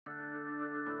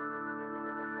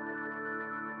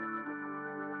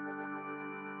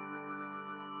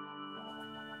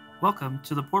Welcome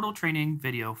to the Portal training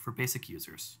video for basic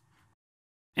users.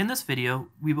 In this video,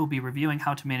 we will be reviewing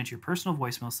how to manage your personal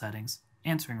voicemail settings,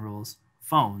 answering rules,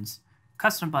 phones,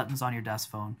 custom buttons on your desk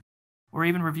phone, or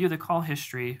even review the call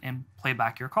history and play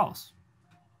back your calls.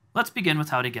 Let's begin with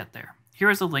how to get there. Here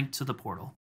is a link to the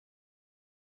portal.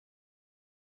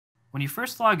 When you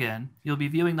first log in, you'll be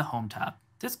viewing the Home tab.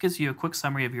 This gives you a quick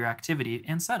summary of your activity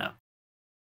and setup.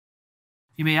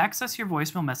 You may access your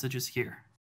voicemail messages here.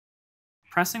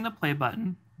 Pressing the play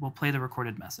button will play the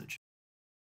recorded message.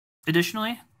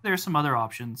 Additionally, there are some other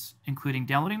options, including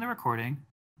downloading the recording,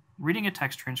 reading a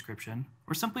text transcription,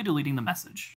 or simply deleting the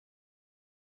message.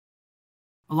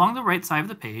 Along the right side of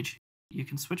the page, you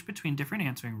can switch between different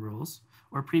answering rules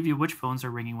or preview which phones are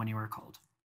ringing when you are called.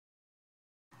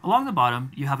 Along the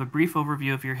bottom, you have a brief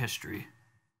overview of your history.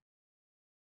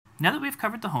 Now that we've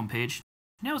covered the home page,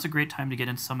 now is a great time to get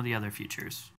into some of the other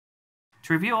features.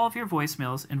 To review all of your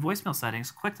voicemails and voicemail settings,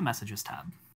 click the Messages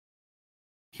tab.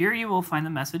 Here you will find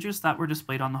the messages that were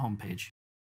displayed on the home page.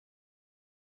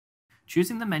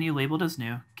 Choosing the menu labeled as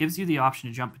New gives you the option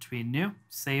to jump between new,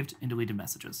 saved, and deleted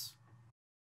messages.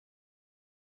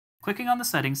 Clicking on the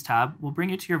Settings tab will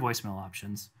bring you to your voicemail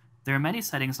options. There are many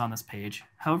settings on this page,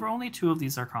 however only 2 of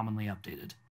these are commonly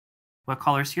updated. What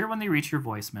callers hear when they reach your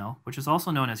voicemail, which is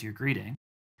also known as your greeting,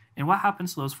 and what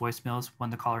happens to those voicemails when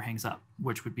the caller hangs up,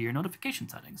 which would be your notification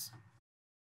settings.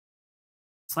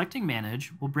 Selecting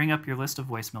Manage will bring up your list of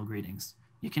voicemail greetings.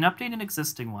 You can update an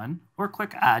existing one, or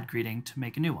click Add Greeting to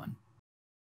make a new one.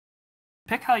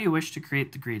 Pick how you wish to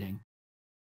create the greeting.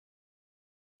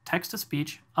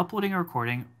 Text-to-speech, uploading a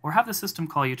recording, or have the system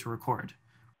call you to record.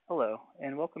 Hello,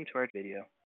 and welcome to our video.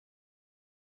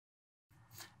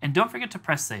 And don't forget to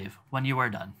press Save when you are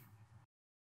done.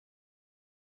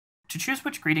 To choose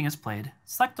which greeting is played,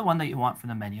 select the one that you want from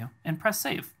the menu and press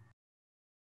Save.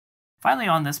 Finally,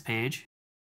 on this page,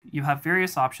 you have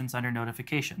various options under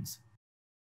Notifications.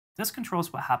 This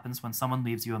controls what happens when someone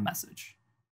leaves you a message.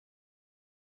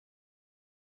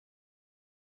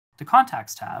 The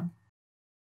Contacts tab.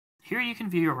 Here you can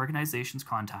view your organization's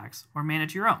contacts or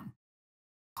manage your own.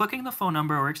 Clicking the phone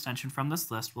number or extension from this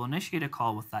list will initiate a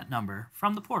call with that number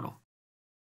from the portal.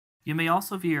 You may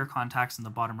also view your contacts in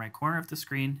the bottom right corner of the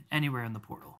screen anywhere in the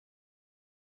portal.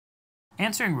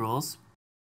 Answering rules.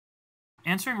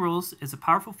 Answering rules is a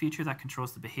powerful feature that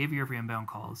controls the behavior of your inbound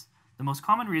calls. The most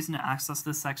common reason to access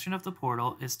this section of the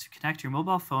portal is to connect your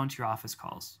mobile phone to your office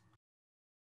calls.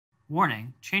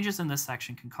 Warning, changes in this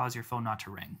section can cause your phone not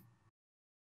to ring.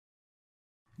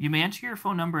 You may enter your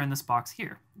phone number in this box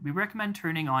here. We recommend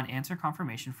turning on answer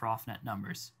confirmation for off-net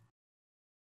numbers.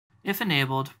 If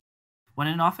enabled, when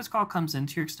an office call comes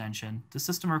into your extension, the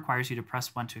system requires you to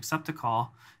press 1 to accept the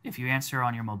call if you answer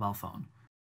on your mobile phone.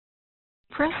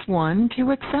 Press 1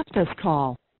 to accept this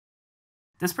call.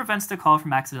 This prevents the call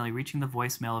from accidentally reaching the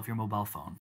voicemail of your mobile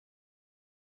phone.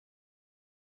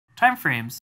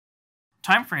 Timeframes.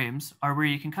 Timeframes are where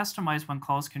you can customize when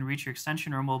calls can reach your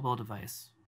extension or mobile device.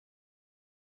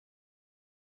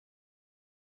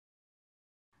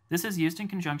 This is used in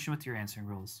conjunction with your answering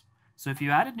rules. So if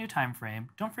you add a new time frame,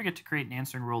 don't forget to create an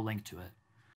answering rule linked to it.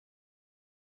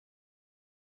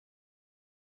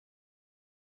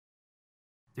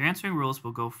 The answering rules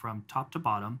will go from top to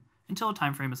bottom until a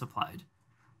time frame is applied.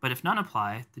 But if none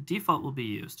apply, the default will be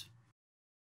used.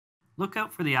 Look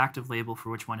out for the active label for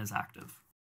which one is active.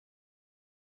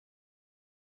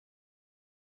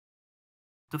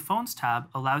 The Phones tab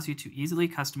allows you to easily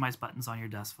customize buttons on your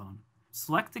desk phone.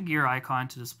 Select the gear icon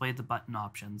to display the button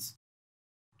options.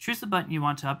 Choose the button you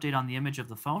want to update on the image of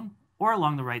the phone or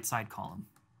along the right side column.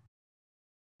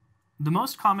 The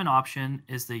most common option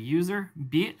is the User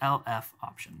BLF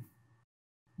option.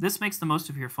 This makes the most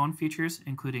of your phone features,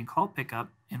 including call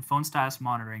pickup and phone status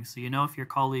monitoring, so you know if your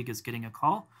colleague is getting a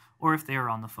call or if they are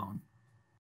on the phone.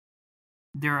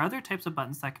 There are other types of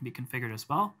buttons that can be configured as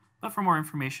well, but for more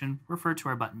information, refer to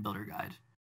our button builder guide.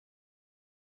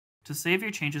 To save your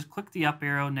changes, click the up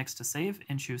arrow next to Save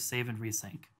and choose Save and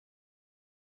Resync.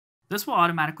 This will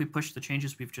automatically push the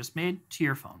changes we've just made to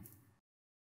your phone.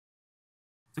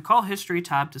 The Call History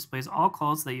tab displays all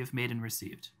calls that you've made and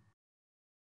received.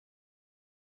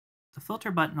 The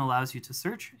Filter button allows you to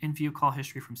search and view call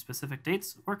history from specific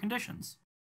dates or conditions.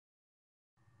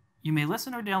 You may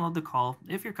listen or download the call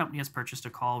if your company has purchased a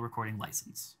call recording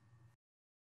license.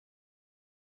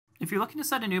 If you're looking to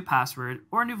set a new password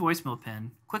or a new voicemail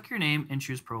PIN, click your name and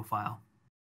choose Profile.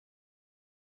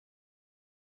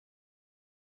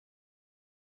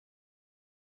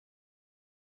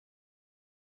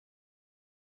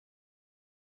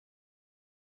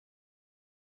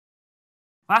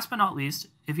 Last but not least,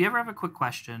 if you ever have a quick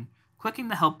question, Clicking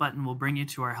the Help button will bring you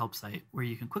to our help site, where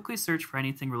you can quickly search for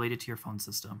anything related to your phone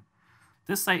system.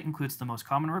 This site includes the most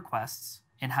common requests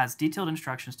and has detailed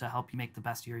instructions to help you make the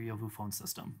best of your Yovu phone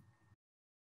system.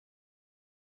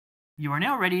 You are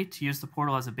now ready to use the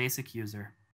portal as a basic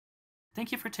user.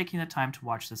 Thank you for taking the time to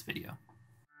watch this video.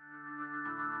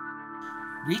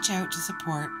 Reach out to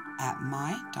support at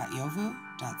my.yovu.ca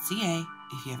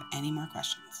if you have any more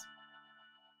questions.